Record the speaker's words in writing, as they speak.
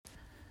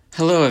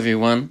Hello,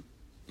 everyone.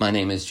 My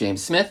name is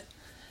James Smith,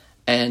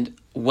 and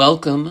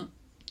welcome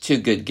to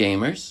Good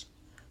Gamers.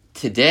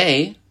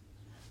 Today,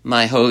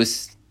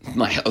 host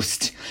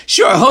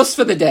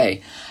for the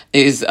day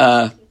is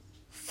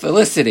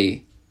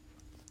Felicity.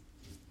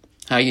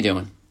 How are you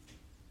doing?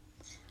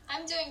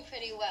 I'm doing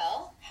pretty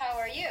well. How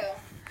are you?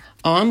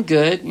 Oh, I'm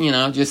good.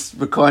 Just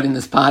recording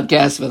this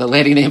podcast with a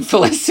lady named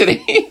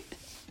Felicity.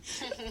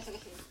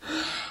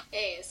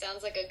 Hey, it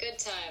sounds like a good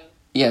time.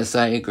 Yes,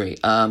 I agree.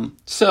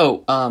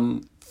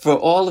 For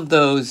all of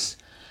those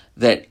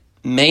that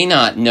may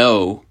not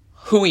know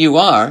who you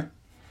are,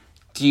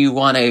 do you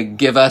want to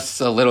give us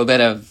a little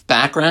bit of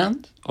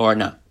background or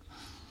no?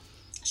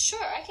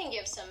 Sure, I can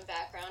give some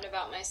background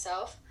about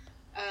myself.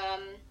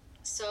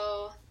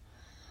 So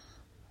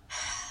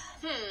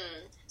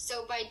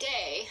by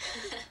day,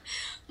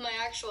 my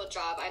actual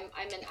job,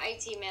 I'm an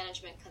IT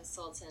management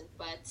consultant,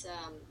 but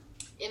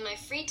in my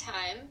free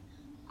time,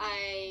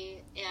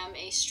 I am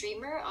a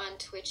streamer on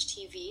Twitch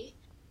TV,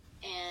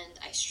 and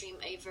I stream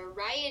a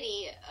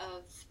variety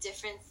of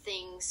different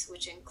things,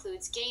 which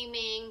includes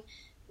gaming,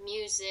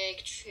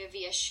 music,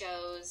 trivia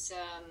shows,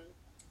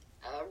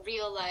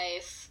 real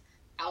life,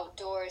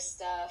 outdoor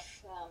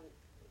stuff,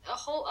 a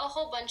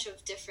whole bunch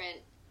of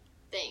different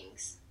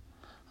things.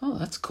 Oh,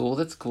 that's cool.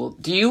 That's cool.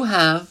 Do you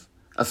have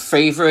a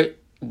favorite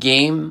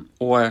game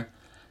or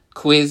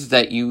quiz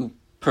that you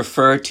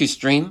prefer to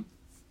stream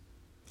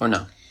or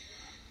no?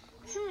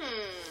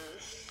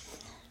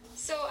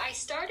 So I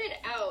started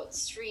out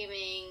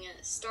streaming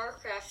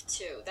StarCraft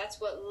 2.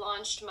 That's what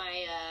launched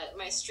my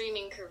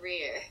streaming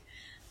career.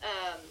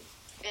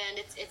 And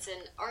it's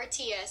an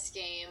RTS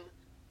game,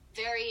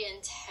 very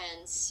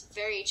intense,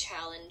 very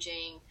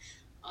challenging.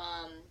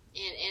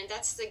 And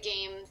that's the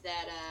game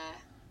that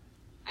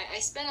I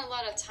spent a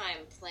lot of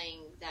time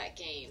playing that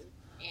game.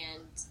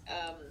 And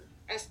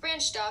I've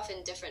branched off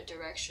in different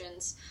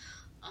directions.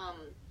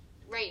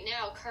 Right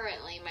now,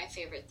 currently, my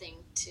favorite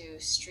thing to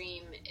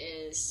stream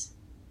is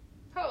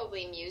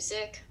probably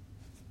music.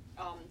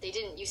 They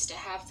didn't used to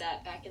have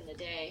that back in the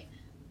day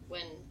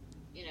when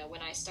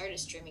I started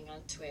streaming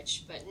on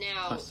Twitch. But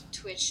now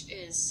Twitch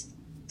is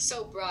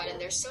so broad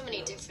and there's so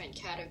many different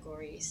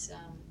categories.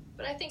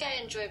 But I think I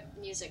enjoy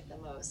music the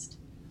most.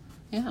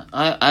 Yeah,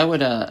 I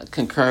would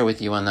concur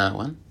with you on that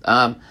one.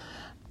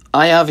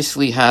 I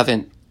obviously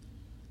haven't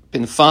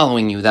been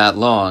following you that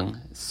long,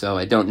 so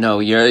I don't know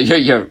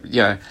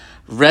your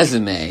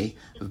resume,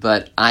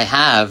 but I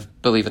have,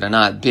 believe it or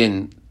not,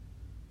 been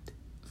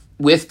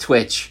with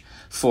Twitch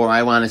for,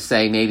 I want to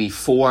say, maybe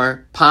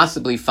 4,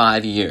 possibly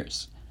 5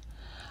 years.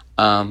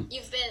 You've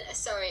been,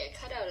 sorry, I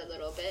cut out a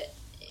little bit.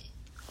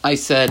 You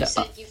said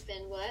you've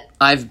been what?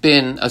 I've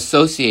been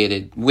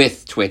associated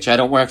with Twitch. I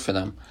don't work for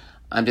them.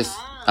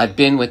 I've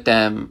been with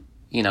them,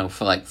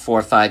 for like 4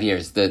 or 5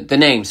 years. The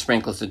name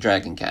Sprinkles the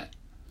Dragon Cat.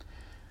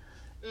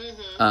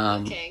 Mm-hmm.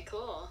 Okay,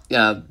 cool.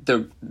 Yeah,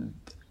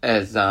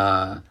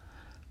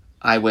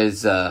 I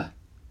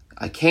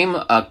came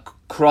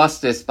across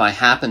this by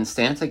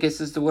happenstance, I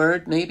guess is the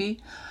word, maybe.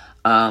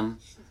 My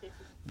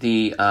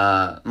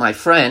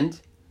friend,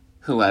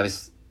 who I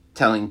was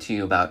telling to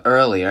you about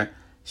earlier,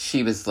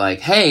 she was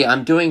like, "Hey,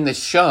 I'm doing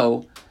this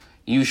show.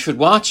 You should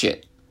watch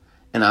it."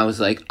 And I was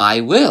like,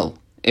 "I will."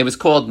 It was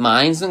called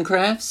Minds and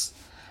Crafts,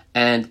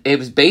 and it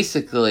was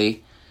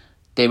basically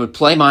they would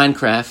play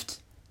Minecraft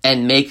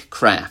and make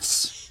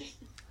crafts.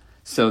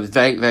 So it was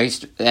very, very,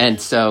 and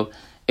so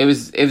it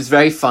was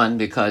very fun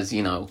because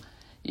you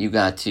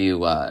got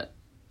to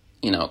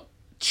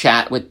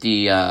chat with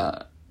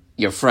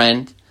your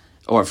friend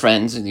or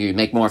friends, and you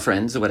make more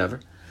friends or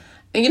whatever.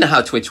 And you know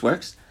how Twitch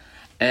works,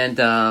 and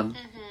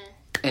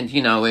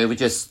it would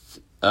just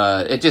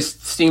it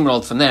just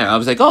steamrolled from there. I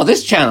was like, "Oh,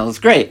 this channel is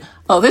great.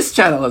 Oh, this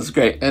channel is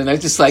great," and I'm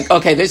just like,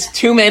 "Okay, there's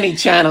too many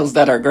channels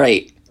that are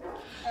great,"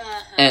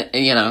 and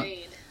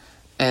Agreed.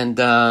 and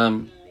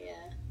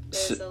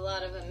There's a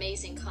lot of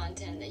amazing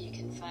content that you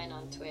can find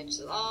on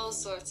Twitch. All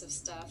sorts of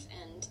stuff,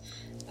 and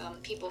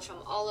people from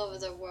all over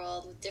the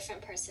world with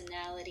different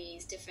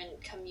personalities,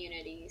 different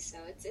communities. So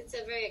it's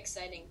a very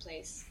exciting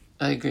place.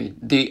 I agree.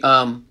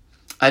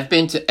 I've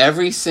been to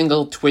every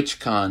single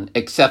TwitchCon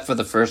except for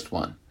the first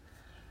one.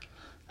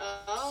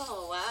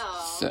 Oh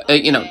wow! So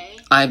Okay.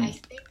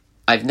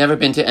 I've never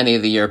been to any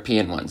of the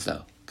European ones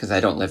though, because I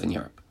don't live in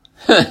Europe.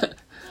 Okay.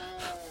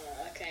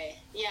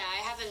 Yeah,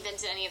 I haven't been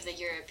to any of the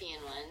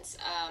European ones.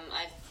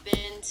 I've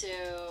been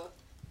to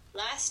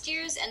last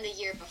year's and the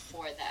year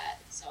before that.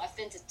 So I've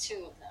been to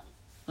 2 of them.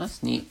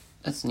 That's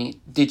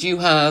neat. Did you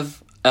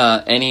have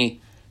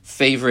any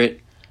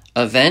favorite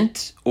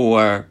event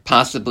or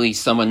possibly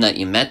someone that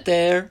you met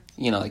there?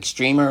 Like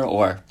streamer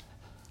or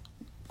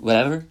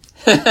whatever?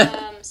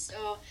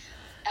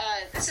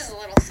 This is a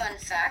little fun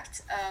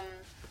fact.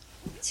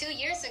 2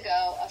 years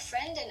ago, a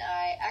friend and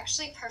I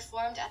actually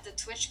performed at the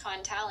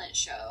TwitchCon talent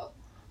show.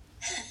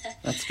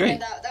 That's great.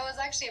 And that was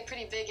actually a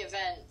pretty big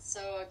event.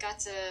 So I got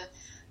to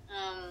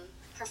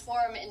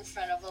perform in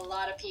front of a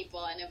lot of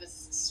people, and it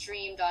was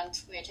streamed on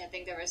Twitch. I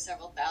think there were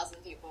several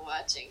thousand people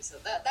watching, so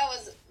that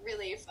was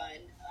really fun.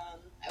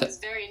 I was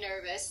very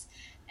nervous,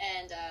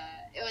 and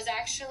it was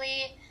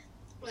actually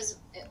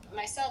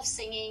myself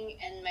singing,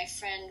 and my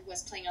friend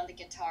was playing on the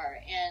guitar.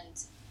 And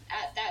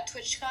at that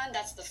TwitchCon,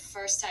 that's the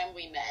first time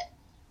we met.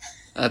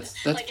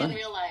 That's like funny. in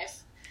real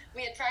life.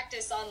 We had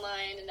practiced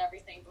online and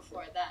everything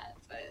before that,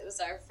 but it was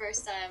our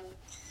first time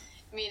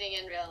meeting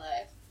in real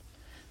life.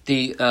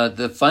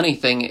 The funny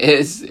thing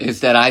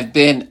is that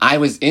I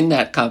was in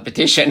that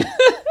competition.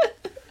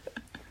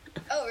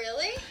 Oh,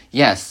 really?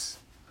 Yes.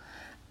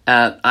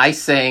 I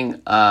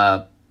sang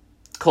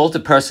Cult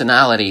of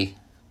Personality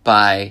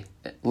by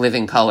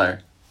Living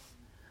Colour,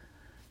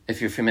 if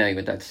you're familiar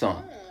with that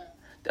song.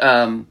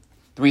 The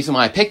reason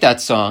why I picked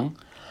that song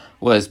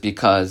was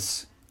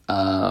because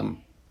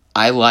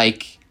I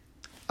like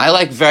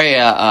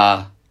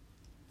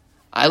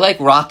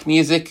rock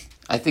music.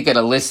 I think it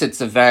elicits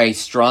a very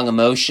strong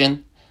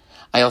emotion.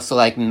 I also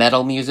like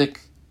metal music.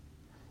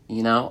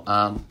 You know,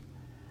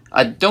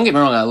 don't get me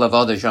wrong, I love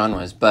all the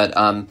genres, but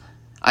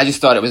I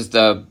just thought it was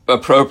the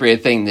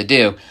appropriate thing to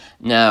do.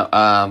 Now,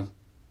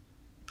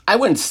 I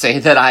wouldn't say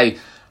that I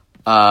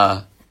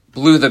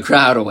blew the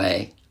crowd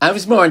away. I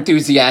was more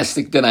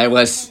enthusiastic than I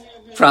was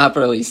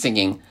properly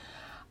singing,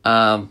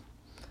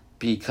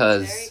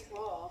 because, Very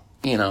cool.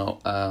 you know,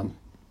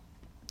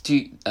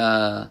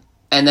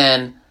 and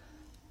then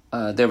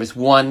there was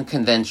one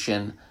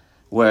convention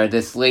where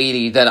this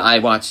lady that I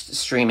watched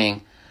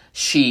streaming,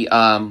 she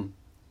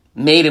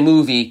made a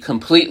movie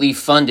completely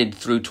funded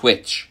through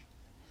Twitch.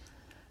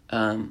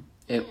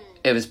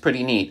 It was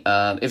pretty neat.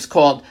 It was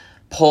called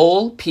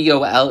Pole,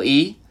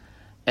 Pole,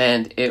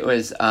 and it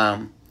was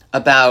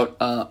about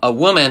a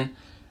woman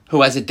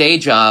who has a day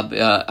job.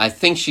 I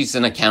think she's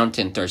an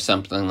accountant or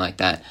something like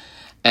that,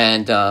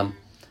 and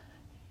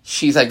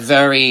she's like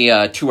very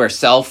to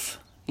herself,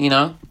 you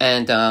know,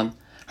 and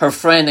her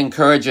friend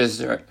encourages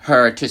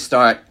her to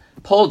start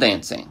pole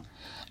dancing,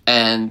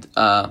 and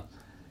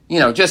you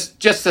know,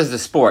 just as a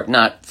sport,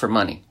 not for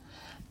money,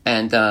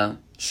 and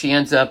she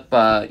ends up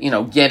you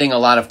know, getting a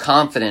lot of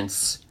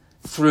confidence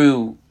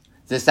through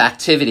this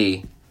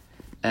activity,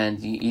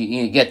 and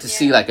you get to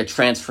see like a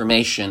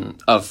transformation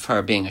of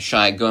her being a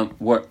shy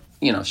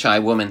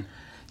woman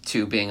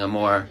to being a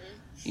more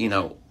you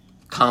know,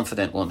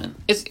 confident woman.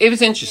 It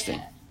was interesting.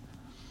 Yeah.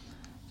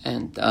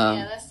 And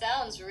Yeah, that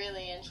sounds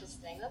really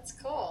interesting. That's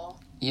cool.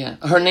 yeah,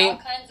 her name. All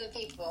kinds of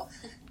people.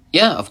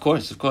 Yeah, of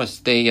course.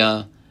 They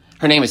her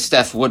name is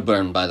Steph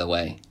Woodburn, by the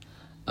way.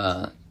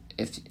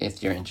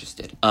 If you're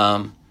interested.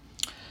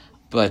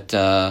 But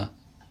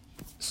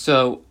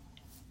so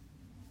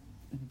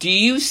do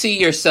you see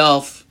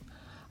yourself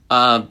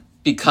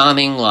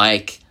becoming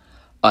like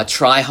a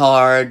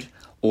try-hard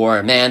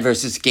or man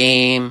versus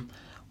game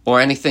or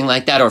anything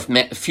like that, or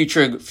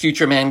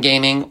future man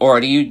gaming,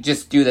 or do you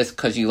just do this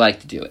because you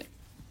like to do it?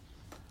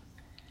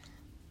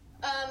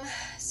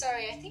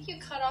 Sorry, I think you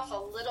cut off a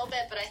little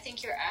bit, but I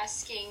think you're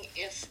asking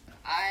if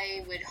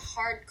I would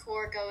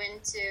hardcore go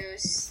into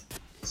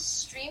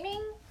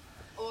streaming,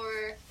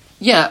 or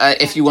Yeah,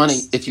 if you want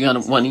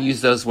to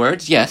use those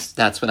words, yes,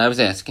 that's what I was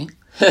asking.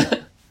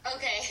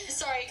 okay,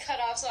 sorry, cut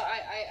off. So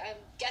I'm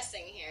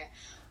guessing here.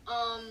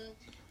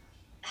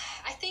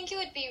 I think it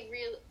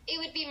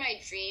would be my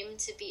dream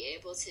to be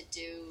able to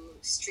do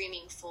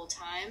streaming full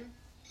time.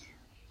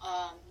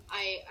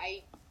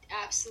 I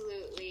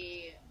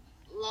absolutely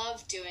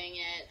love doing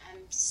it.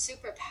 I'm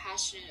super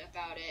passionate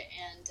about it,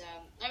 and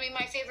I mean,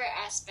 my favorite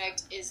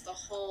aspect is the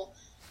whole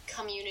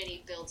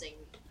community building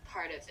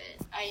part of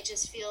it. I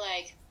just feel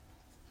like,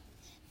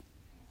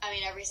 I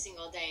mean, every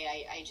single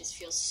day, I just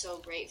feel so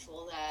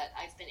grateful that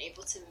I've been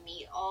able to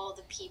meet all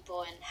the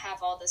people and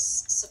have all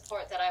this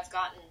support that I've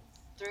gotten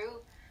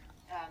through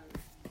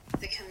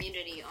the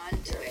community on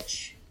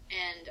Twitch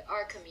and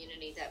our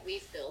community that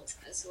we've built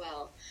as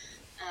well.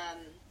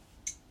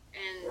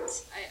 And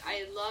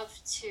I love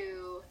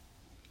to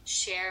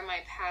share my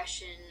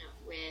passion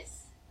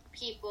with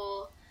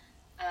people.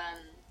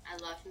 I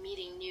love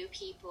meeting new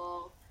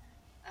people.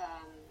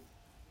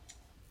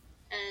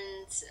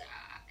 And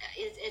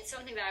it's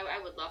something that I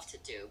would love to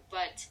do.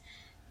 But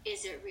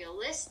is it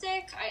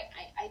realistic?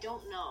 I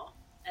don't know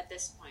at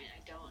this point.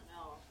 I don't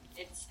know.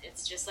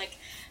 It's just like,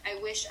 I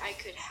wish I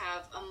could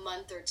have a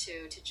month or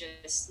two to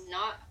just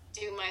not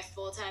do my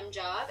full-time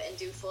job and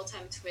do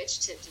full-time Twitch,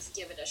 to just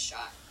give it a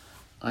shot.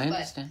 I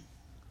understand.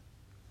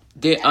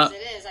 As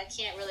it is, I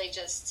can't really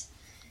just,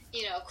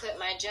 quit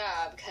my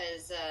job,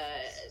 because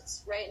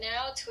right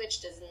now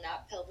Twitch does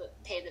not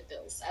pay the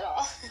bills at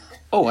all.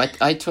 Oh,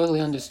 I totally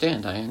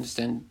understand. I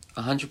understand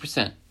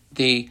 100%.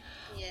 Yeah.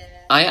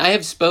 I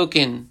have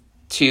spoken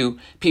to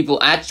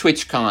people at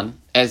TwitchCon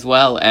as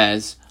well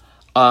as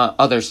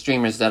other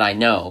streamers that I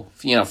know,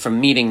 from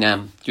meeting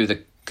them through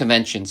the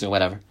conventions or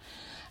whatever.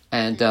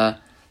 And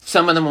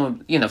some of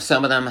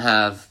them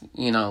have,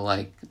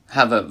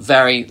 have a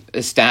very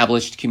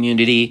established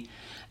community,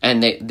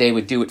 and they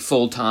would do it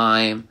full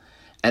time,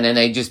 and then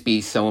they'd just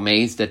be so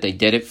amazed that they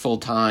did it full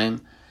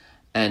time.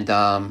 And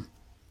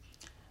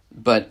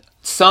But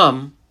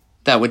some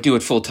that would do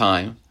it full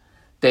time,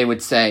 they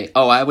would say,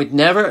 "Oh, I would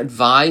never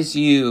advise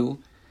you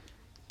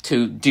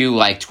to do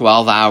like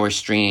 12-hour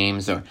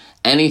streams or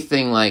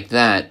anything like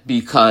that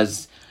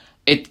because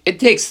it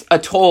takes a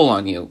toll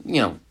on you,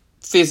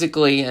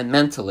 physically and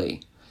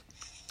mentally.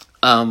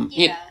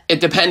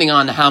 Depending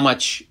on how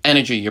much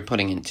energy you're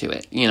putting into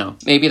it.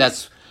 Maybe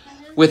that's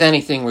with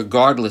anything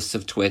regardless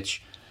of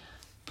Twitch.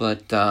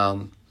 But,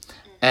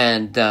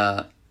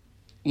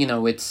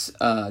 it's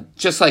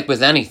just like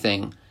with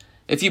anything.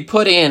 If you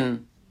put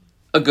in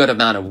a good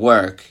amount of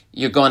work,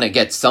 you're going to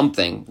get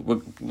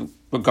something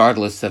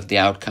regardless of the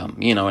outcome.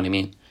 You know what I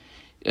mean?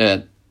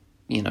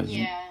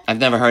 I've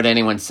never heard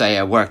anyone say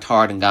I worked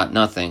hard and got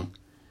nothing.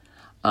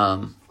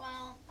 Well,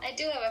 I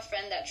do have a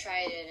friend that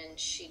tried it and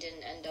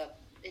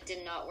it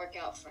did not work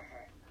out for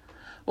her.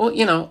 Well,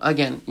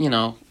 again,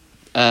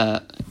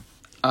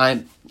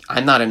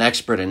 I'm not an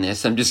expert in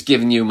this. I'm just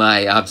giving you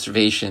my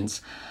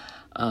observations.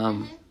 But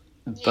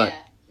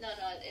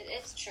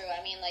it's true.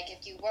 I mean, like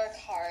if you work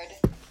hard,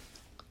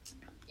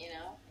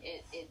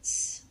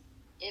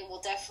 it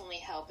will definitely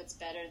help. It's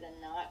better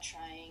than not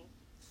trying.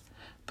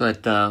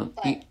 But I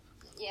mean,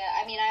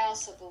 I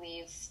also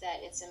believe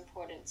that it's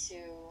important to,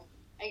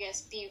 I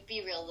guess,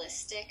 be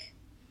realistic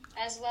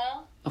as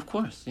well. Of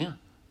course, yeah.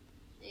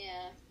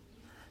 Yeah.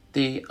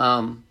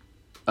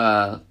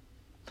 I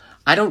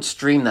don't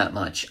stream that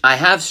much. I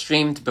have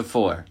streamed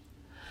before,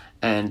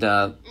 and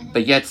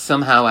but yet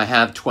somehow I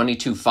have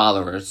 22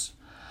 followers.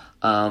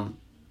 I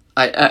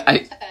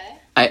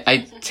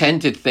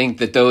tend to think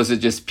that those are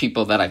just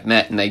people that I've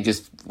met and they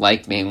just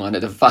liked me and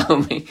wanted to follow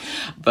me,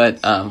 but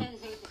I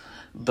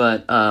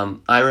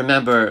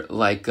remember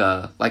like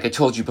I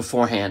told you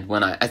beforehand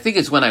when I think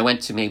it's when I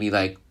went to maybe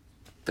like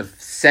the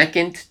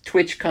second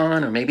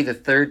TwitchCon or maybe the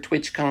third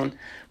TwitchCon,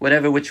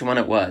 which one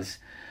it was.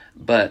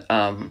 But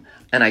and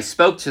I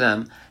spoke to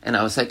them and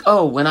I was like,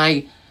 "Oh, when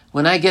I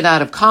get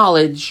out of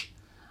college,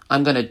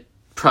 I'm going to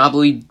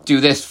probably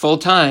do this full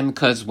time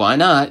cuz why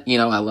not?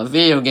 I love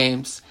video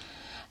games."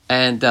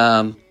 And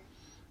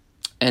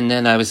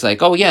then I was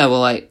like, "Oh yeah,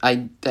 well I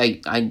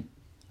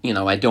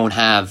don't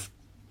have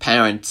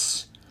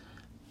parents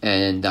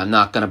and I'm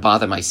not going to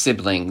bother my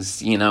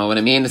siblings, you know what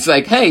I mean? It's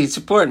like, hey,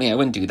 support me." I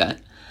wouldn't do that.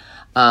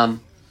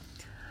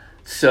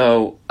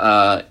 So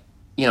I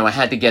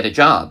had to get a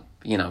job,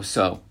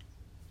 so,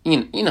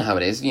 you know how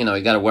it is, you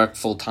got to work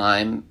full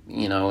time,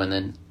 and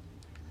then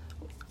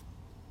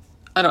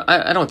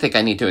I don't think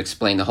I need to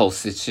explain the whole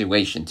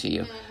situation to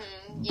you,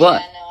 but,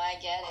 no, I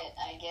get it.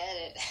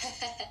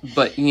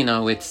 but,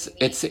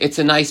 it's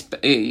a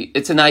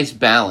nice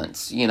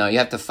balance, you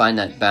have to find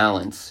that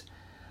balance,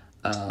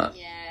 that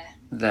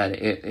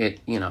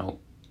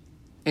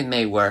it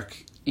may work,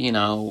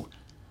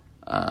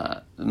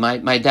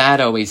 my dad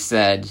always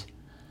said,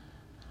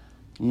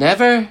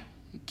 never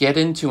get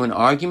into an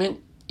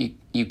argument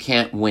you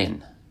can't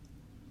win.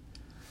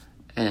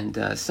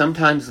 And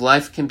sometimes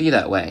life can be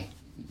that way.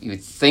 You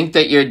think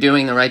that you're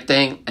doing the right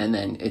thing, and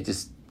then it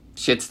just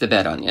shits the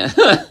bed on you.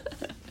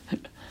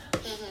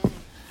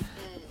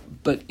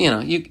 But,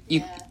 you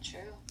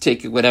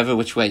take it whatever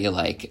which way you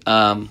like.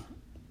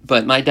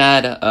 But my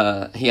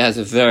dad, he has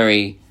a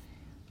very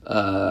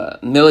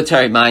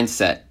military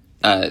mindset.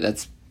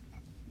 That's,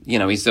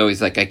 he's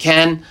always like, I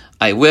can,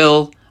 I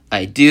will,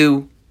 I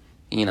do,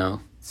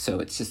 so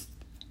it's just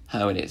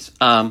how it is.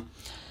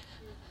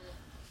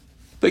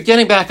 But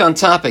getting back on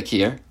topic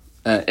here,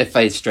 if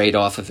I strayed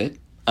off of it,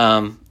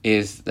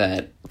 is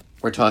that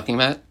we're talking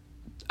about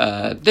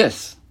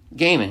this,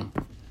 gaming.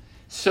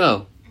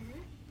 So,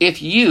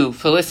 if you,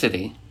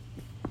 Felicity,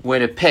 were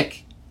to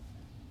pick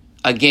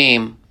a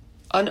game,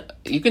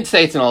 you can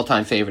say it's an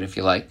all-time favorite if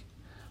you like,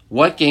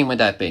 what game would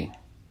that be?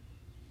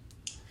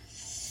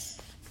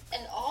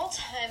 An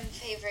all-time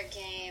favorite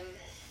game,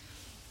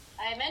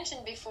 I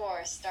mentioned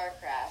before,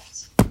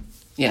 StarCraft.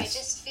 Yes. I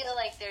just feel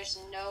like there's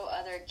no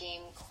other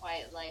game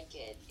quite like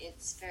it.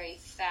 It's very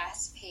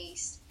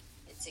fast-paced.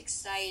 It's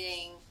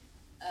exciting.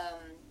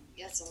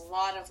 It's a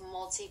lot of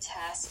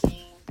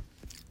multitasking.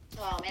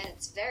 And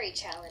it's very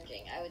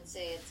challenging. I would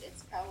say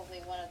it's probably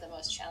one of the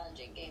most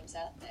challenging games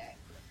out there.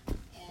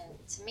 And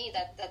to me,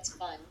 that's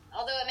fun.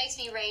 Although it makes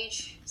me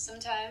rage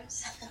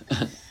sometimes.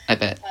 I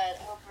bet.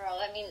 But overall,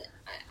 I mean,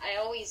 I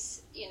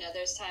always,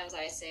 there's times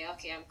I say,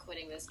 okay, I'm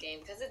quitting this game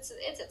because it's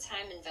a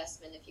time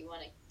investment if you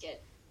want to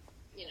get,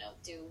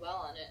 do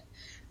well on it.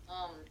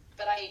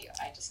 But I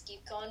just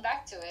keep going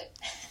back to it.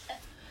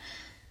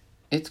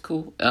 It's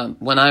cool.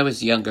 When I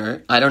was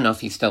younger, I don't know if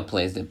he still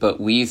plays it, but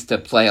we used to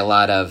play a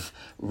lot of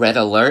Red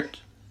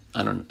Alert.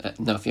 I don't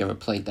know if you ever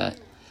played that.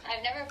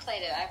 I've never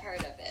played it. I've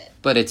heard of it.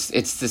 But it's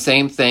the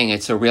same thing.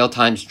 It's a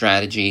real-time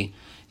strategy.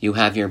 You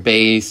have your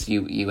base,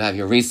 you have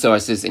your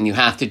resources, and you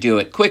have to do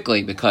it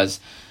quickly because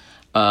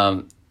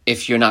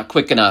if you're not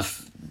quick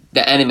enough,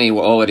 the enemy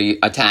will already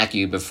attack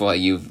you before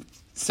you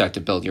start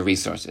to build your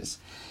resources.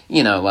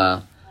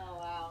 Wow.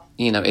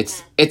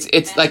 It's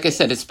like I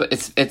said,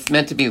 it's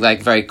meant to be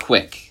like very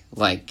quick.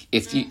 Like,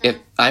 if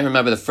I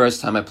remember the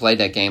first time I played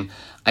that game,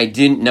 I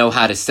didn't know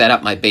how to set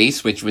up my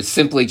base, which was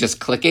simply just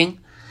clicking.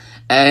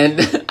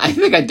 And I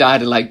think I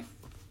died in like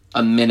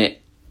a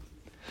minute.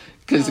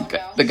 Because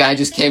the guy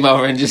just came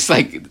over and just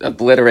like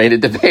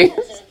obliterated the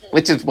base,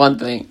 which is one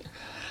thing.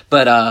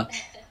 But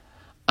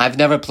I've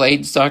never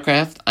played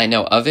StarCraft. I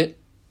know of it.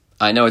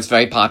 I know it's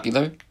very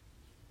popular.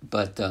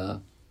 But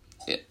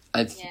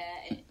it's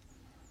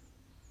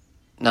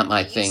not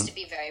my thing. It used to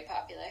be very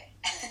popular.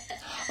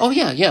 Oh,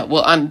 yeah.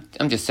 Well,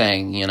 I'm just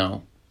saying,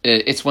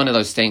 it's one of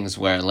those things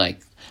where,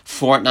 like,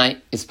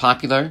 Fortnite is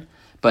popular,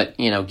 but,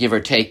 give or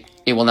take,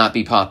 it will not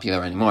be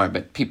popular anymore,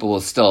 but people will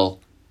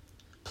still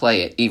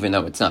play it, even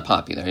though it's not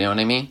popular, you know what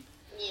I mean?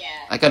 Yeah.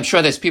 Like, I'm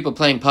sure there's people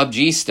playing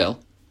PUBG still.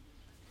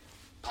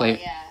 Player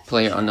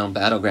Unknown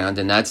Battleground,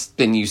 and that's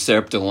been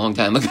usurped a long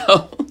time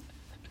ago.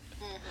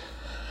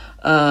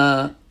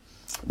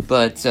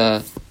 But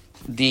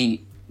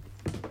the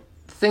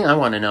thing I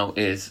want to know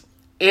is,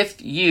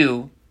 if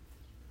you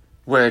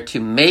were to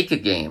make a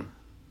game,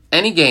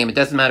 any game, it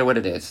doesn't matter what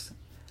it is,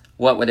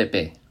 what would it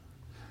be?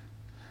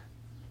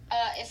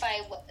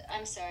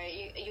 I'm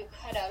sorry, you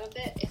cut out a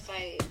bit.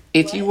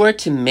 If you were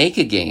to make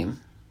a game,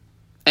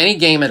 any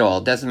game at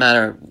all, doesn't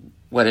matter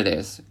what it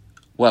is,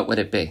 what would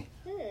it be?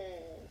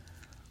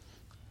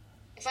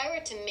 If I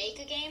were to make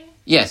a game?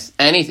 Yes,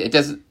 anything. It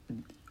doesn't.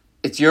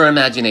 It's your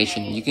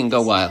imagination. Okay, you can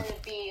go wild. This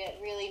would be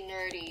really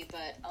nerdy,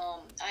 but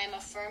I am a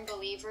firm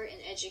believer in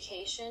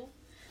education.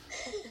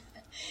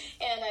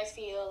 And I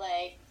feel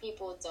like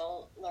people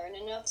don't learn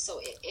enough. So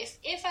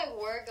if I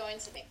were going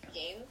to make a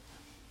game,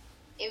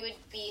 it would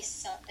be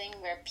something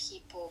where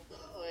people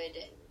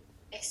could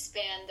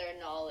expand their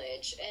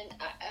knowledge. And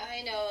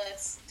I know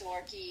that's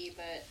dorky,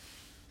 but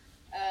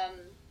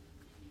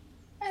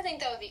I think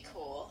that would be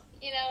cool.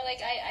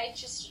 I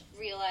just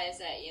realized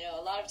that,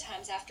 a lot of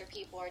times after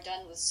people are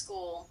done with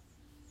school,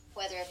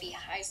 whether it be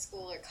high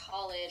school or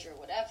college or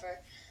whatever,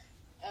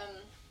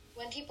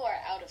 when people are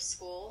out of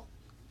school,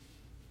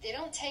 they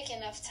don't take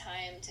enough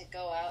time to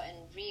go out and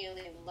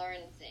really learn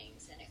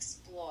things and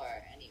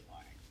explore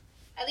anymore.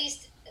 At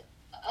least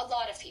a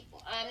lot of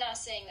people. I'm not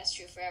saying that's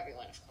true for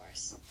everyone, of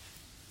course.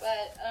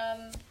 But,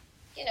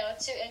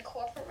 to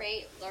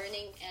incorporate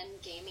learning and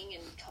gaming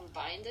and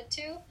combine the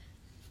two,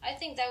 I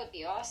think that would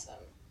be awesome.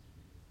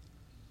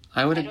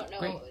 I don't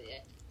know.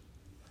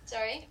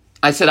 Sorry?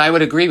 I said I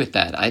would agree with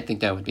that. I think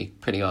that would be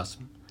pretty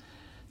awesome.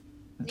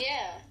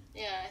 Yeah,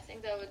 I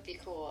think that would be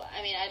cool.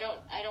 I mean, I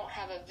don't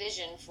have a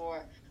vision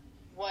for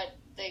what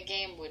the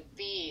game would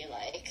be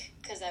like,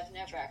 because I've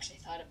never actually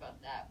thought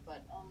about that,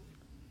 but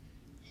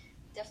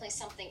definitely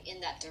something in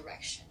that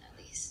direction, at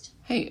least.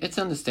 Hey, it's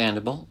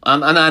understandable.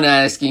 I'm not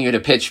asking you to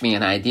pitch me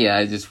an idea.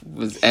 I just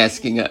was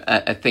asking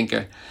a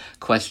thinker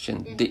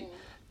question. Mm-hmm.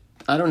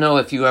 I don't know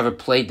if you ever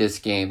played this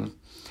game.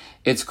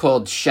 It's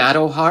called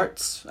Shadow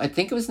Hearts. I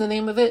think it was the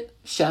name of it.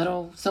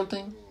 Shadow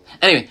something.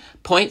 Anyway,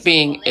 point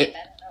being,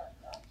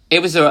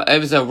 it was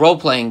a role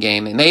playing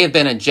game. It may have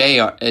been a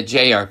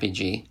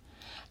JRPG,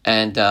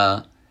 and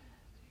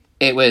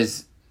it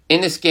was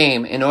in this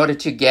game. In order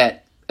to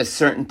get a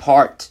certain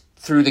part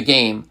through the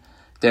game,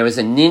 there was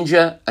a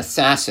ninja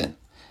assassin,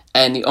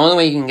 and the only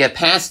way you can get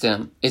past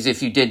him is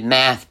if you did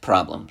math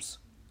problems.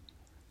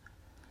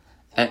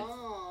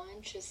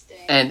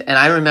 And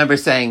I remember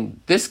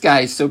saying, this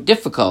guy is so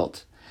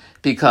difficult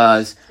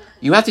because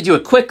you have to do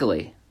it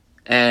quickly,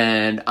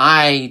 and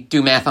I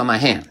do math on my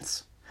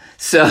hands.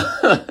 So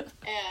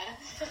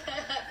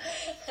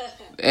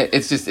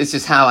it's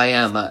just how I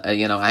am.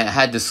 I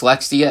had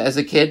dyslexia as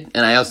a kid,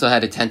 and I also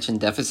had attention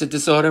deficit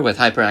disorder with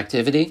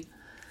hyperactivity.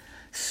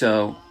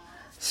 So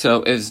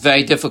it was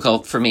very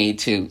difficult for me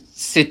to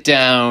sit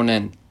down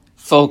and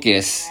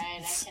focus.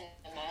 Right, I can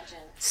imagine.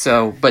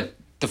 So, but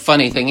the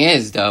funny thing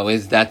is, though,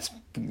 is that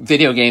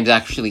video games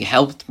actually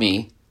helped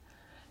me,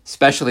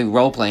 especially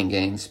role-playing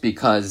games,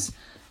 because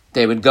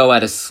they would go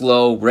at a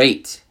slow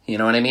rate. You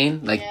know what I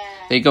mean? Like,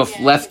 they go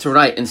left to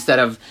right instead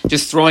of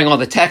just throwing all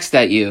the text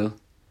at you.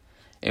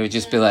 It would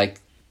just be like,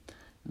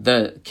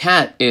 the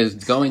cat is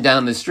going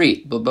down the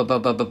street, blah, blah, blah,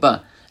 blah, blah,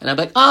 blah. And I'm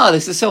like,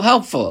 this is so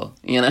helpful,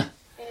 Yeah.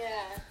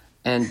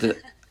 And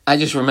I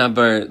just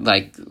remember,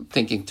 like,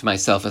 thinking to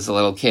myself as a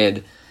little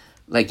kid,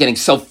 like, getting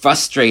so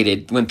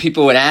frustrated when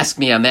people would ask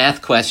me a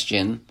math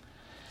question,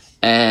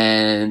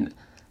 and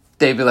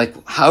they'd be like,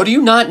 how do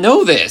you not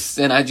know this?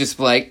 And I'd just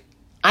be like,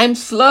 I'm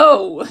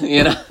slow,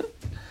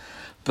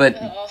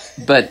 But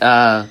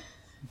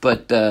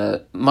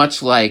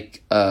much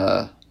like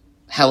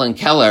Helen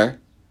Keller,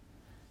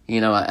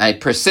 I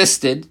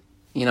persisted.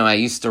 I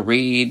used to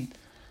read.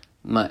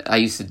 I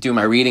used to do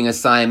my reading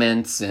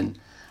assignments, and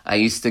I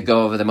used to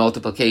go over the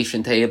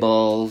multiplication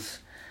tables.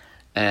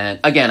 And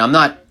again, I'm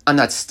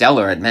not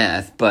stellar at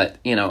math, but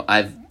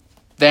I've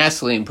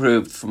vastly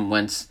improved from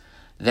whence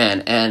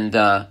then. And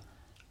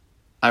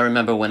I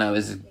remember when I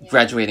was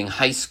graduating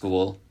high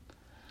school,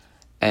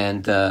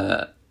 and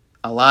a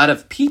lot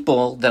of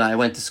people that I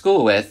went to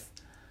school with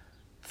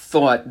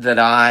thought that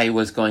I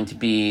was going to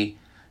be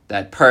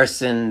that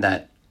person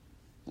that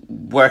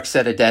works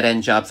at a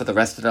dead-end job for the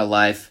rest of their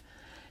life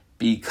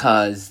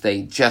because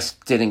they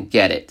just didn't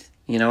get it.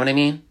 You know what I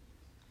mean?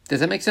 Does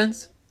that make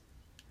sense?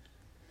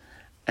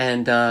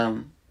 And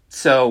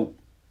so,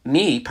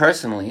 me,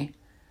 personally,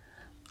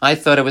 I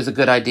thought it was a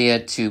good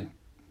idea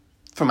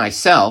for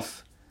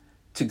myself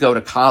to go to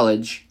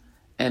college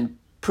and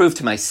prove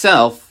to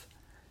myself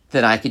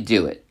that I could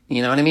do it.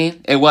 You know what I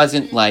mean? It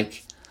wasn't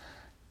like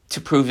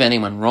to prove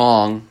anyone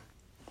wrong.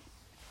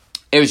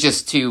 It was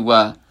just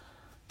to,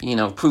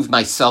 prove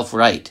myself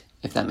right,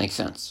 if that makes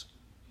sense.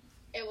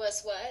 It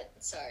was what?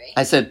 Sorry.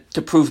 I said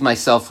to prove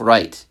myself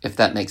right, if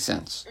that makes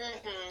sense.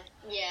 Mm-hmm.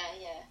 Yeah,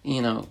 yeah.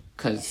 You know,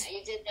 because... Yeah,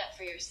 you did that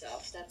for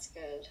yourself. That's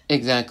good.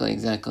 Exactly.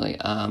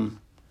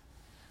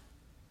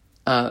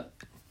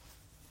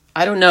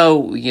 I don't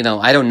know,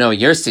 I don't know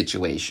your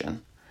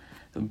situation,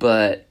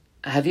 but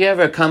have you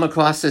ever come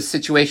across a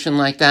situation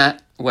like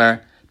that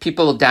where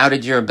people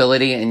doubted your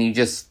ability and you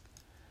just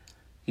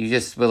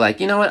were like,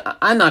 you know what,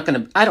 I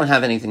don't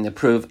have anything to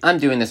prove. I'm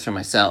doing this for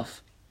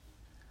myself.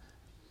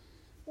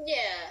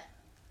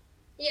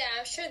 Yeah,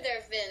 I'm sure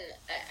there have been,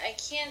 I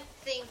can't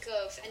think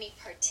of any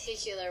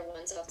particular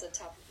ones off the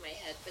top of my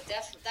head, but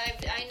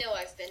definitely, I know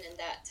I've been in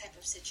that type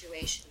of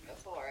situation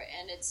before,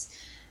 and it's,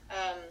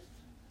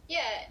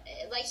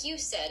 like you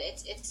said,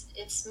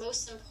 it's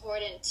most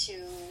important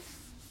to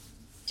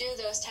do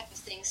those type of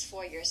things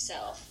for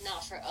yourself,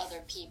 not for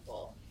other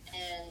people,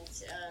 and,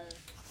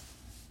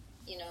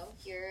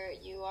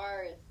 you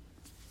are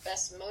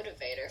best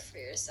motivator for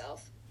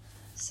yourself,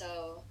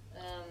 so,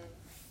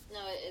 no,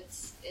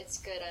 it's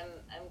good.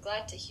 I'm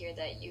glad to hear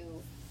that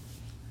you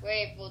were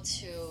able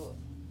to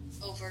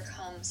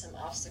overcome some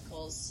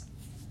obstacles,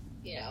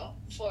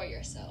 for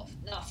yourself,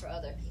 not for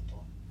other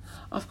people.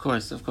 Of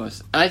course.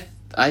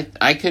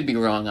 I could be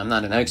wrong. I'm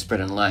not an expert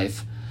in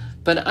life,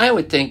 but I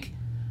would think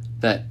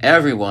that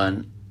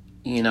everyone,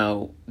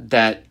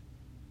 that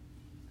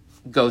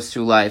goes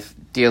through life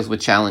deals with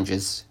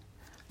challenges,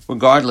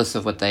 regardless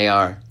of what they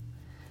are,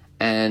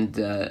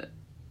 and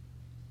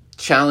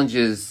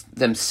challenges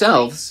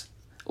themselves.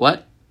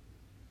 What?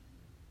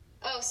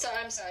 Oh,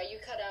 I'm sorry. You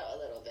cut out a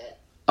little bit.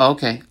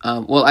 Okay.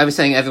 Well, I was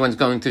saying everyone's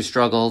going through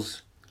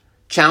struggles.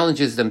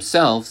 Challenges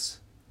themselves,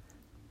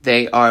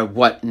 they are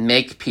what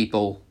make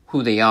people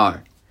who they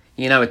are.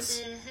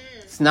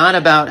 It's not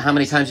about how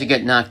many times you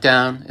get knocked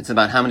down. It's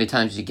about how many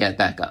times you get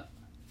back up.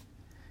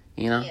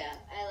 Yeah,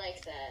 I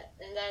like that.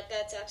 And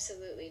that's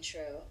absolutely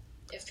true.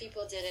 If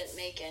people didn't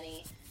make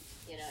any,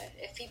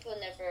 if people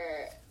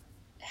never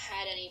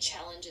had any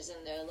challenges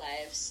in their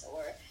lives,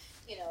 or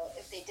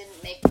if they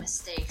didn't make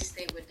mistakes,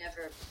 they would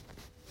never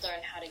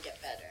learn how to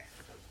get better.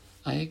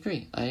 I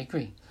agree.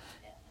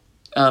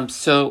 Yeah.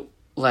 So,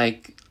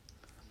 like,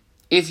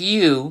 if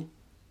you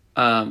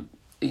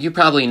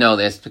probably know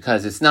this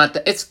because it's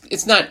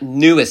not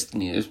newest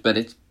news, but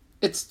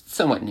it's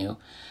somewhat new.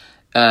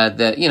 That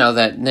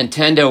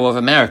Nintendo of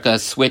America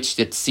switched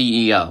its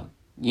CEO.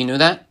 You knew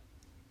that?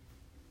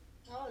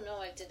 Oh no,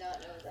 I did not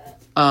know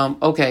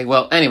that. Okay.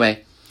 Well,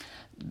 anyway.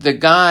 The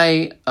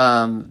guy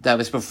that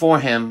was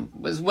before him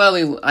was,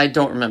 I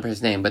don't remember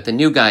his name, but the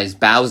new guy is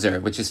Bowser,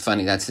 which is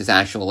funny. That's his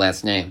actual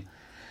last name.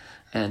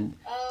 And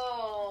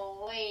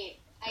oh,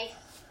 wait. I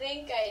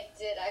think I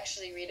did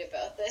actually read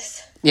about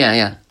this.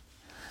 Yeah.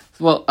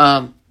 Well,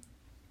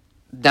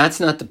 that's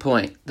not the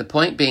point. The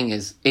point being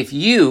is, if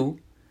you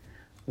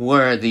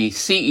were the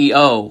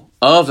CEO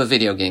of a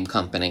video game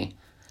company,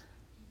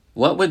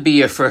 what would be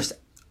your first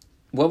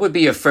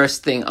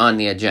thing on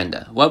the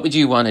agenda? What would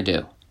you want to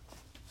do?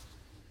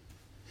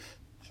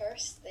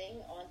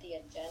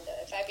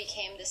 If I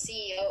became the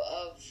CEO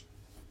of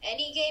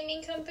any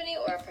gaming company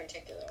or a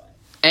particular one?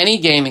 Any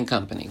gaming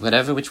company,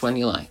 which one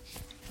you like.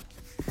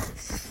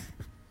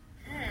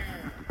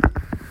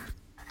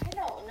 I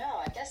don't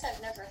know. I guess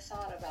I've never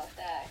thought about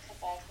that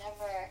because I've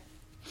never.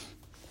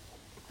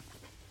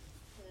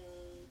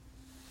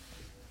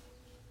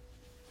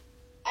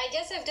 I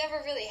guess I've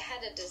never really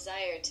had a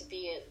desire to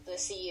be the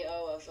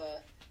CEO of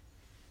a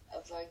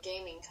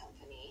gaming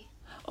company.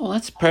 Oh,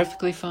 that's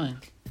perfectly fine.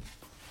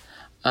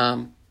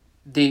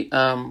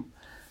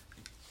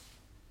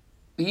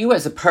 You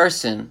as a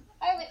person,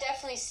 I would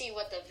definitely see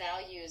what the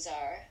values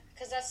are,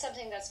 because that's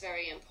something that's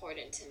very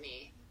important to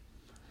me.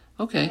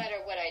 Okay. No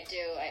matter what I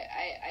do,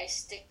 I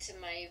stick to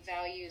my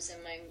values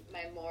and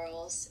my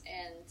morals,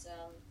 and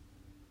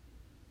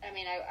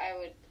I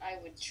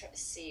would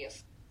see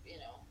if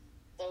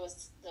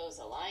those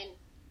align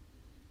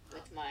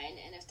with mine,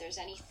 and if there's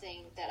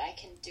anything that I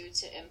can do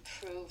to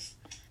improve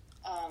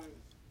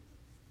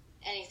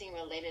anything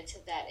related to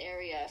that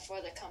area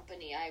for the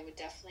company, I would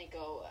definitely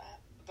go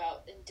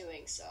about in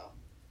doing so.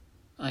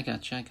 I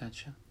gotcha.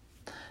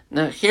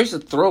 Now, here's a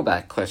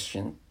throwback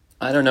question.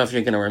 I don't know if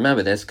you're going to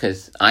remember this,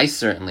 because I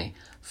certainly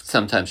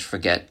sometimes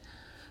forget.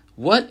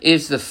 What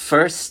is the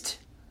first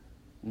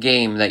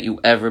game that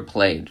you ever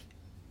played?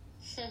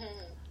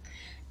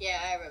 Yeah,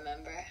 I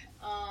remember.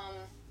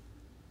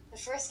 The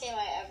first game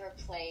I ever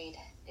played,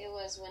 it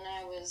was when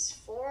I was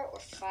 4 or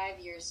 5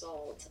 years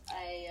old.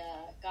 I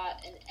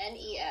got an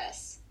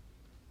NES,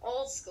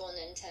 old school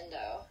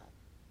Nintendo.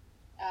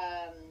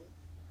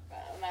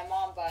 My mom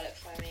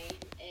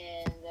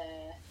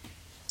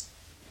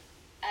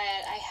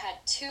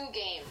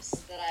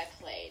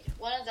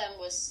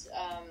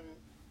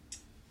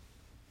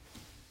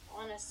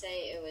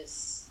say it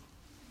was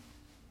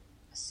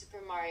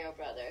Super Mario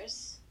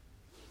Brothers.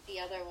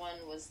 The other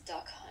one was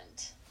Duck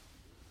Hunt.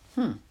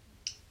 And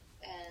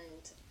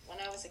when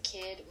I was a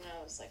kid, when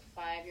I was like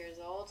 5 years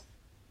old,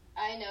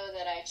 I know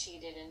that I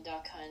cheated in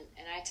Duck Hunt,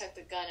 and I took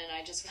the gun and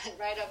I just went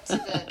right up to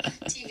the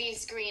TV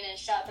screen and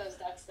shot those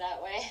ducks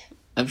that way.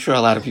 I'm sure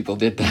a lot of people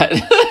did that.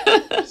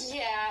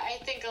 Yeah, I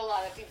think a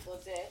lot of people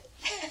did.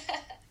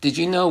 Did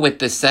you know with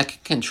the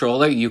second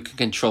controller you can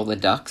control the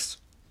ducks?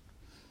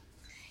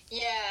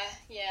 Yeah.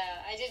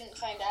 I didn't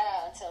find that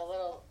out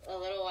until a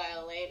little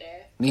while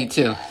later. Me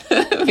too.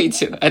 Yeah. Me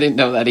too. I didn't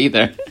know that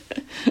either.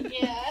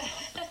 Yeah.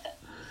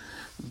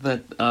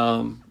 But,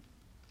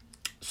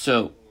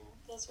 so...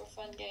 Those were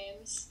fun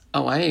games.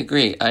 Oh, I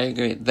agree.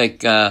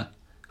 Like, I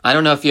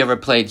don't know if you ever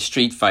played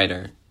Street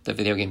Fighter, the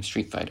video game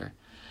Street Fighter,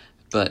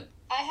 but...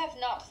 I have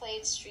not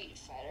played Street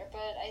Fighter,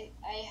 but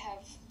I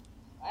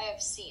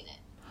have seen it.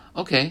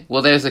 Okay,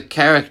 well, there's a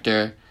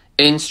character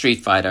in Street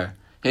Fighter.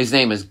 His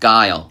name is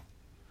Guile.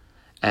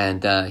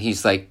 And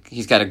he's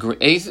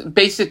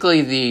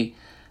basically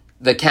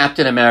the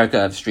Captain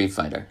America of Street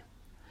Fighter.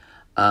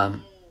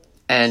 And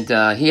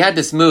he had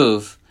this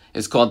move.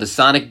 It's called the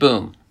Sonic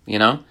Boom, you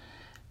know?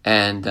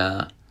 And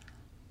I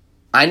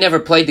never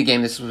played the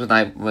game. This was when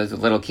I was a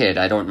little kid.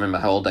 I don't remember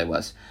how old I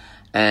was.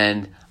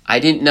 And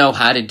I didn't know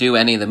how to do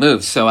any of the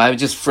moves. So I would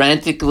just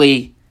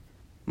frantically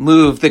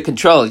move the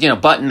controller,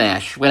 button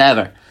mash,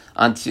 whatever,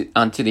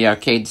 onto the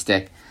arcade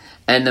stick.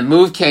 And the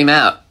move came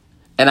out.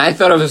 And I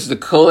thought it was the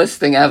coolest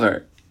thing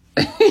ever.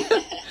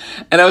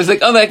 And I was like,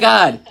 oh my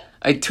God,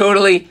 I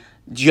totally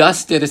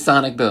just did a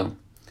Sonic Boom.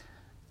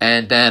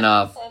 And then,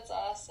 that's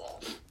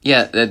awesome.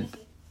 Yeah,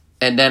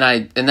 and then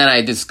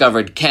I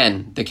discovered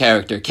Ken, the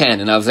character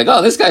Ken, and I was like,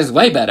 oh, this guy's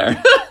way better.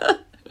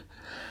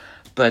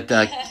 But,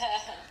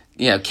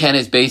 Ken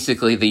is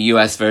basically the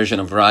U.S. version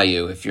of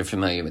Ryu, if you're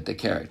familiar with the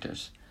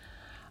characters.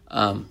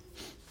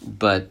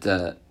 But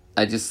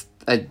I just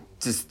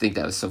think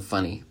that was so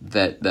funny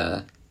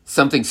that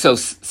something so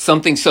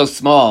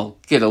small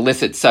could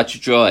elicit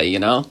such joy,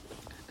 Yeah,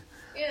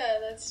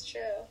 that's true.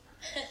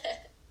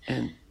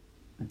 And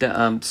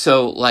I'm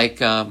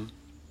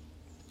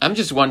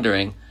just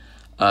wondering,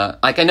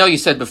 like I know you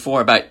said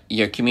before about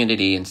your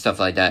community and stuff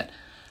like that.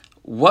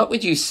 What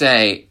would you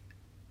say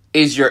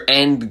is your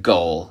end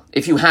goal,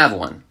 if you have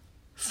one,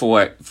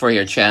 for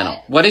your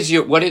channel? What is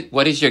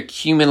your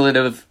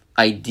cumulative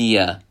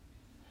idea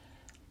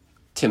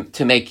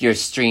to make your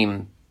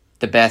stream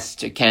the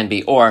best it can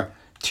be, or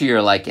to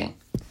your liking?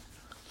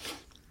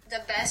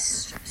 The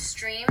best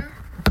stream?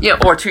 Yeah,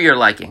 or to your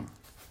liking.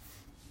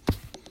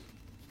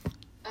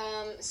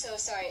 So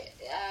sorry,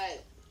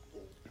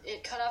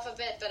 it cut off a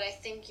bit, but I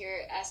think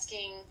you're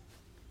asking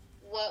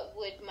what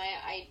would my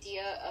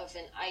idea of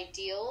an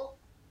ideal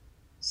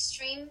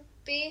stream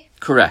be?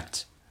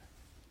 Correct.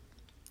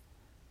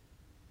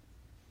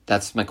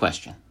 That's my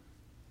question.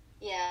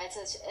 Yeah,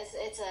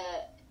 it's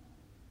a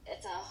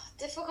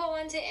difficult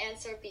one to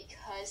answer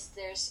because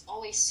there's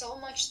always so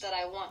much that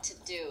I want to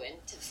do and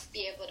to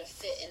be able to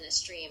fit in a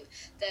stream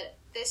that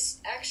this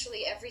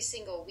actually every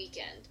single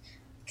weekend,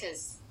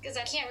 because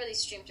I can't really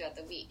stream throughout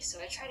the week, so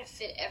I try to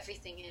fit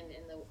everything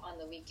on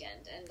the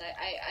weekend, and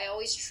I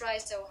always try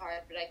so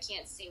hard, but I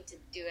can't seem to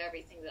do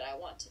everything that I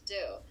want to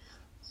do.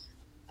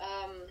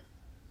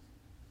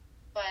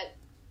 But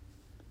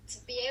to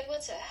be able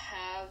to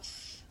have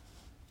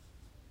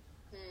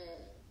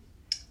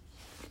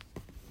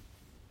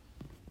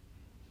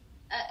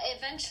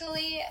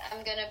eventually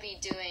I'm gonna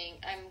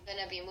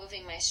be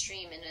moving my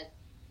stream in a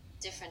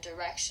different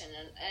direction,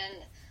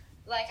 and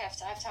like I've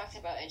talked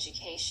about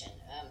education.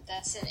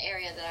 That's an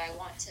area that I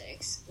want to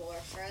explore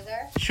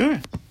further.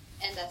 Sure.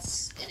 And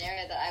that's an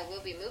area that I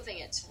will be moving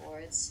it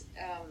towards.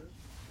 I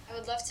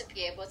would love to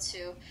be able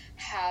to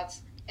have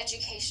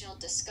educational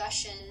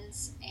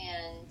discussions,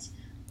 and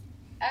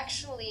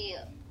actually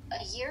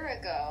a year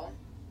ago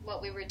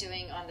what we were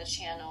doing on the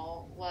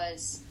channel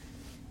was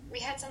we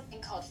had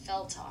something called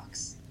Fel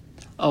Talks.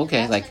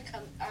 Okay,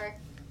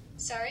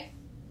 sorry?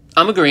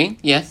 I'm agreeing,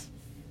 yes.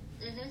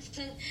 And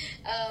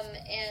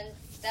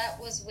that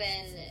was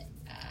when,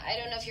 I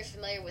don't know if you're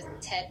familiar with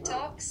TED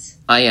Talks.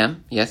 I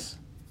am, yes.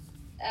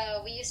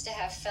 We used to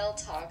have Fel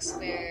Talks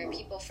where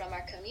people from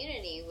our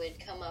community would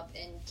come up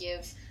and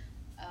give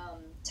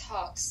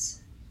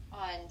talks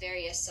on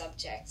various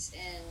subjects,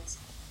 and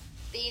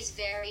these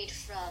varied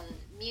from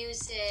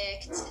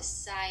music to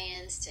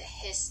science to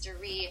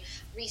history,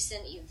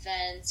 recent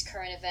events,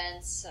 current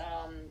events,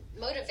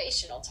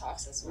 motivational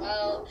talks as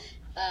well,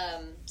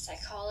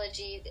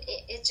 psychology.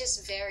 It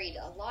just varied.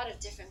 A lot of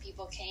different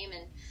people came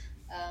and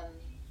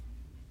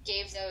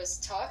gave those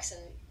talks,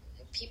 and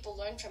people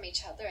learned from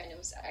each other, and it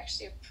was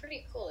actually a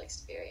pretty cool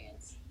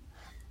experience.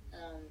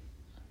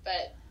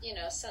 But,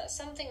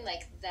 something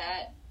like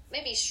that,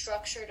 maybe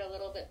structured a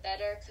little bit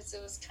better, because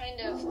it was kind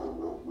of,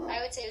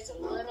 I would say it's a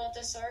little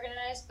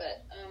disorganized,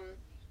 but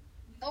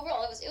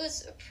overall it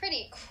was a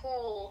pretty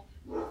cool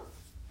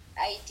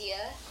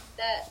idea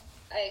that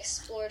I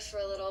explored for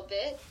a little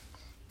bit.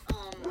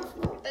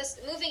 But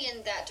moving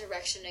in that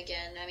direction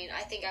again, I mean,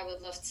 I think I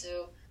would love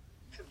to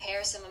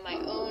prepare some of my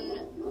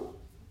own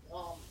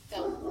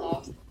film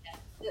vlogs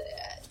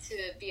to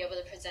be able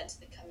to present to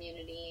the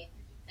community.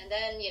 And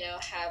then,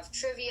 have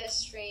trivia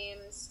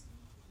streams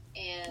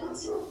and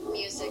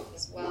music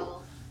as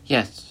well.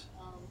 Yes,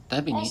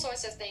 that'd be all neat.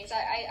 Sorts of things.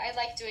 I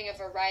like doing a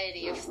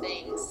variety of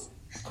things.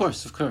 Of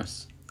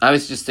course. I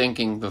was just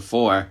thinking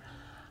before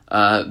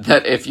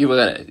that if you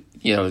were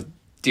gonna,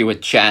 do a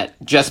chat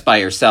just by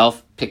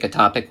yourself, pick a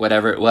topic,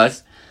 whatever it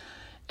was,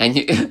 and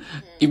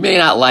you may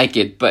not like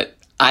it, but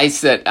I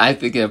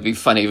think it would be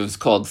funny if it was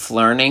called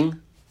Flirning,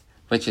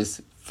 which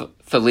is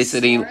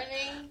Felicity.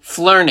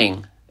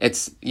 Flirning.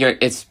 It's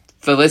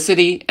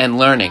Felicity and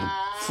Learning.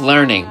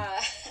 Flirning.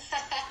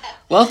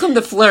 Welcome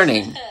to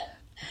Flirning.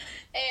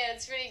 Hey,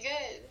 it's pretty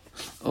good.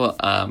 Well,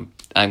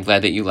 I'm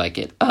glad that you like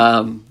it.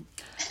 One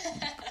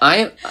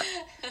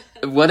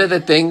of the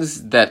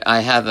things that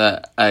I have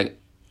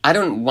I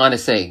don't want to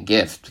say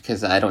gift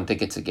because I don't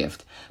think it's a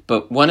gift,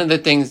 but one of the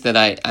things that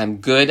I'm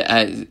good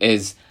at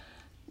is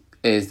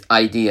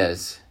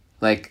ideas.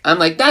 Like, I'm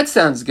like, that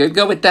sounds good,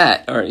 go with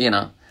that. Or,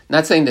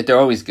 not saying that they're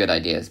always good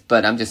ideas,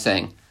 but I'm just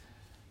saying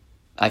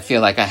I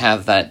feel like I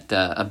have that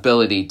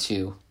ability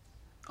to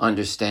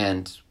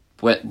understand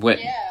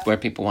where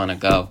people want to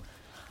go.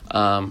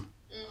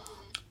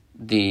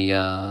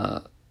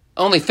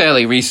 Only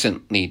fairly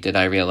recently did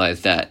I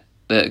realize that,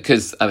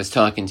 because I was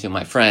talking to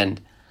my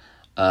friend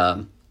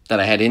that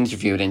I had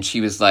interviewed, and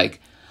she was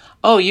like,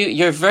 "Oh,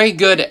 you're very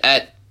good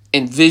at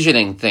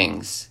envisioning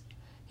things.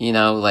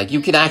 Like you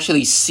could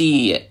actually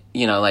see it.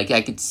 Like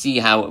I could see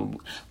how it would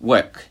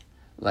work.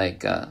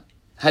 Like,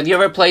 have you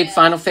ever played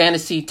Final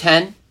Fantasy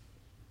X?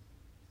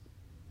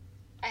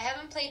 I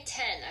haven't played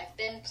 10. I've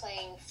been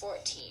playing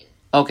 14.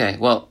 Okay,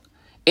 well,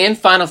 in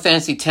Final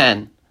Fantasy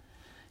X,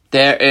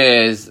 there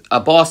is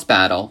a boss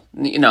battle.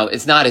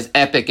 It's not as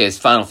epic as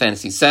Final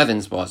Fantasy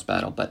VII's boss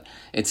battle, but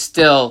it's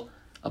still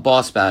a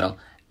boss battle.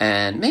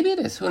 And maybe it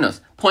is, who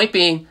knows? Point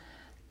being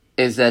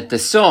is that the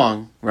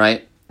song,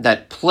 right,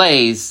 that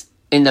plays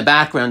in the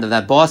background of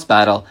that boss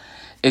battle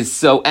is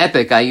so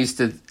epic. I used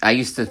to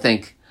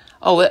think,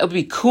 oh, it would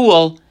be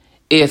cool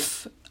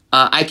if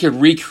I could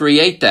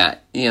recreate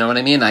that. You know what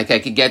I mean? Like I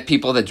could get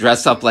people to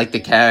dress up like the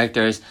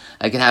characters.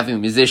 I could have a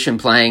musician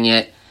playing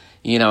it.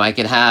 I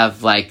could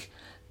have like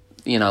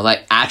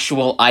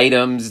actual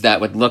items that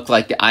would look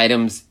like the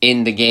items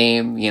in the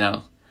game.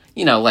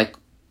 Like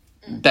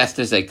best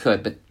as they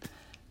could, but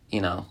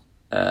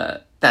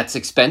that's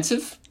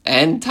expensive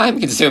and time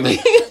consuming.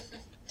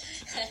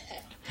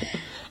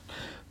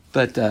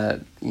 But I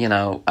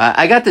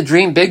got the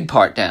dream big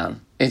part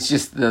down. It's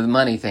just the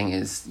money thing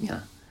is,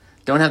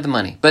 don't have the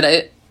money.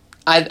 But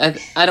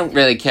I don't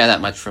really care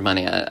that much for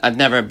money. I've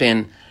never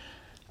been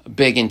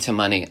big into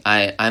money.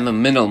 I'm a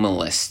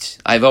minimalist.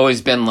 I've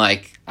always been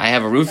like, I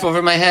have a roof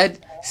over my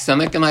head,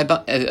 stomach in my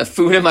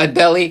food in my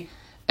belly,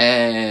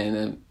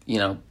 and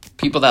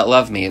people that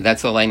love me.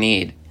 That's all I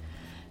need.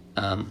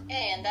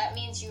 Hey, and that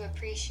means you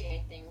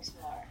appreciate things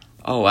more.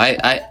 Oh,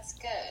 that's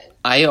good.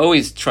 I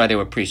always try to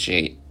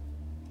appreciate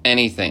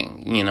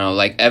anything.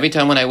 Like every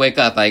time when I wake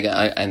up,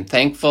 I'm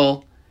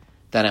thankful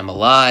that I'm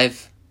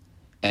alive,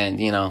 and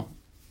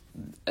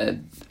I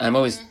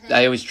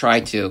always try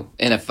to.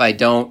 And if I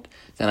don't,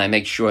 then I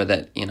make sure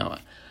that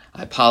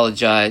I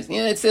apologize.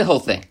 It's the whole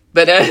thing.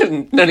 But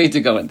no need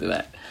to go into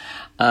that.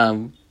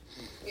 Yeah.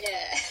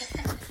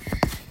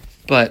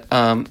 But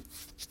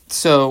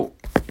so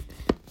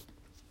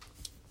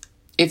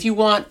if you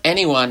want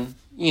anyone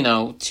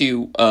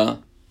to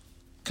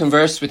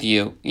converse with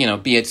you,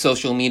 be it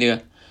social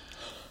media,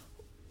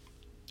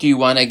 do you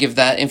want to give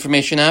that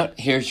information out?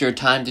 Here's your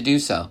time to do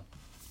so.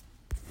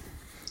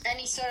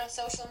 Any sort of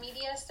social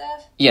media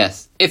stuff?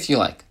 Yes, if you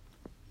like.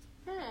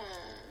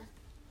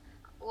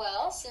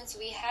 Well, since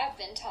we have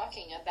been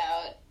talking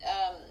about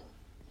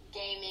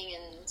gaming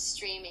and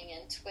streaming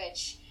and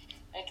Twitch,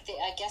 I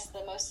guess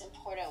the most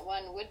important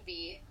one would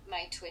be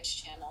my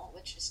Twitch channel,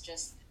 which is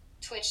just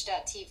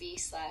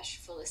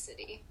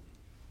twitch.tv/Felicity.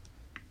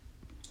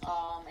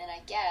 And I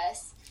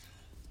guess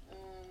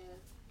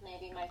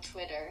maybe my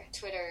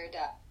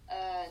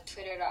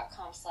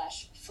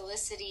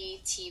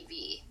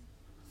twitter.com/FelicityTV.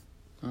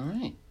 All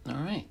right.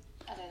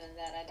 Other than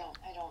that, I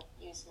don't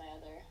use my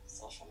other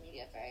social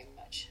media very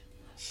much.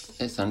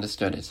 It's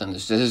understood.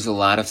 There's a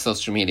lot of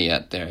social media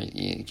out there.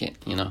 You can't,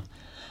 I know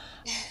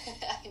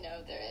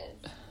there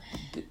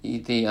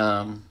is.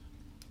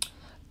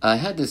 I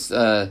had this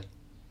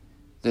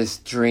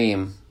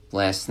dream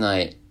last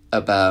night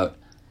about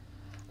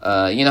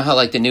how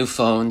like the new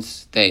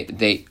phones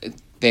they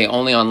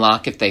only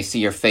unlock if they see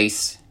your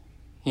face.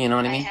 You know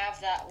what I mean? I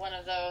have that one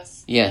of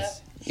those.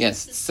 Yes. Yep.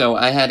 Yes. So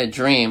I had a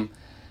dream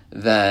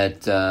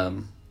that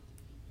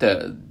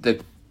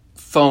the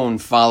phone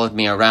followed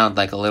me around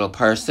like a little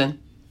person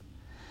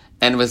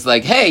and was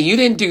like, "Hey, you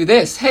didn't do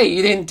this. Hey,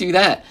 you didn't do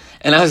that."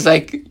 And I was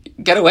like,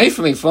 "Get away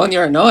from me, phone!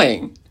 You're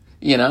annoying."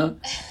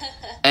 And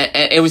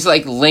it was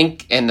like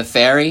Link and the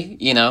fairy.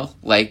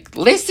 Like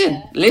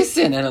listen,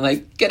 and I'm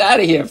like, "Get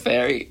out of here,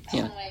 fairy!"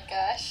 Oh my god.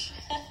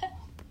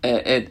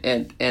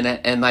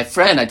 and my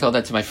friend, I told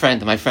that to my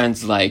friend, and my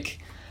friend's like,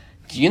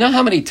 do you know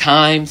how many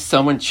times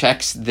someone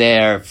checks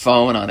their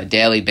phone on a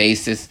daily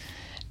basis?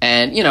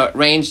 And, you know, it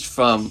ranged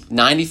from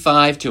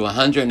 95 to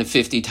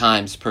 150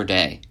 times per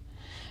day.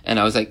 And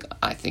I was like,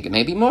 I think it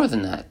may be more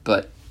than that,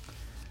 but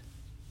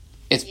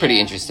it's pretty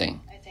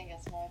interesting. I think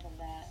it's more than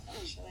that,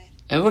 actually.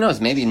 And who knows,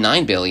 maybe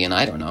 9 billion,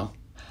 I don't know.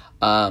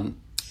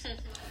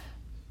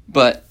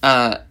 But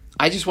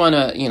I just want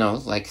to, you know,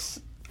 like,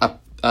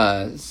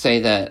 say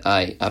that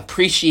I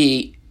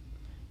appreciate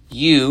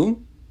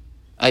you.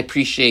 I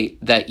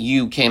appreciate that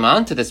you came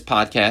on to this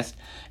podcast,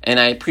 and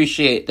I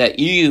appreciate that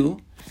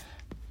you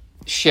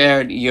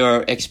shared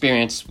your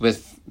experience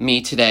with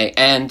me today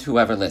and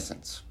whoever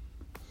listens.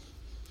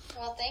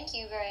 Well, thank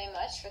you very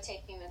much for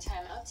taking the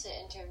time out to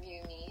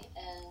interview me,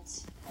 and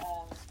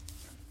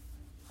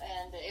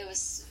it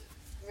was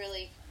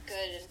really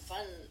good and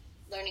fun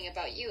learning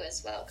about you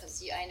as well,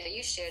 because I know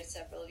you shared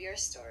several of your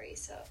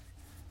stories, so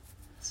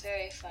it's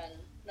very fun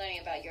learning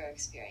about your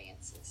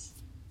experiences.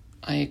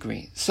 I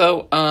agree.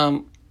 So,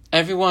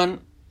 everyone,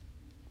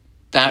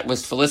 that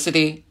was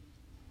Felicity.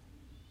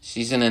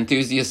 She's an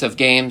enthusiast of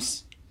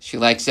games. She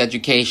likes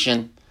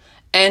education,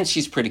 and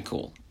she's pretty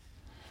cool.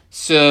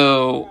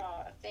 So,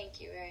 thank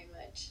you very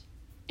much.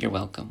 You're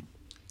welcome.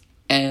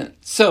 And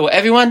so,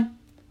 everyone,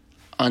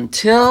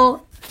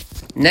 until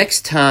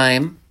next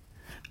time,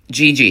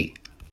 GG.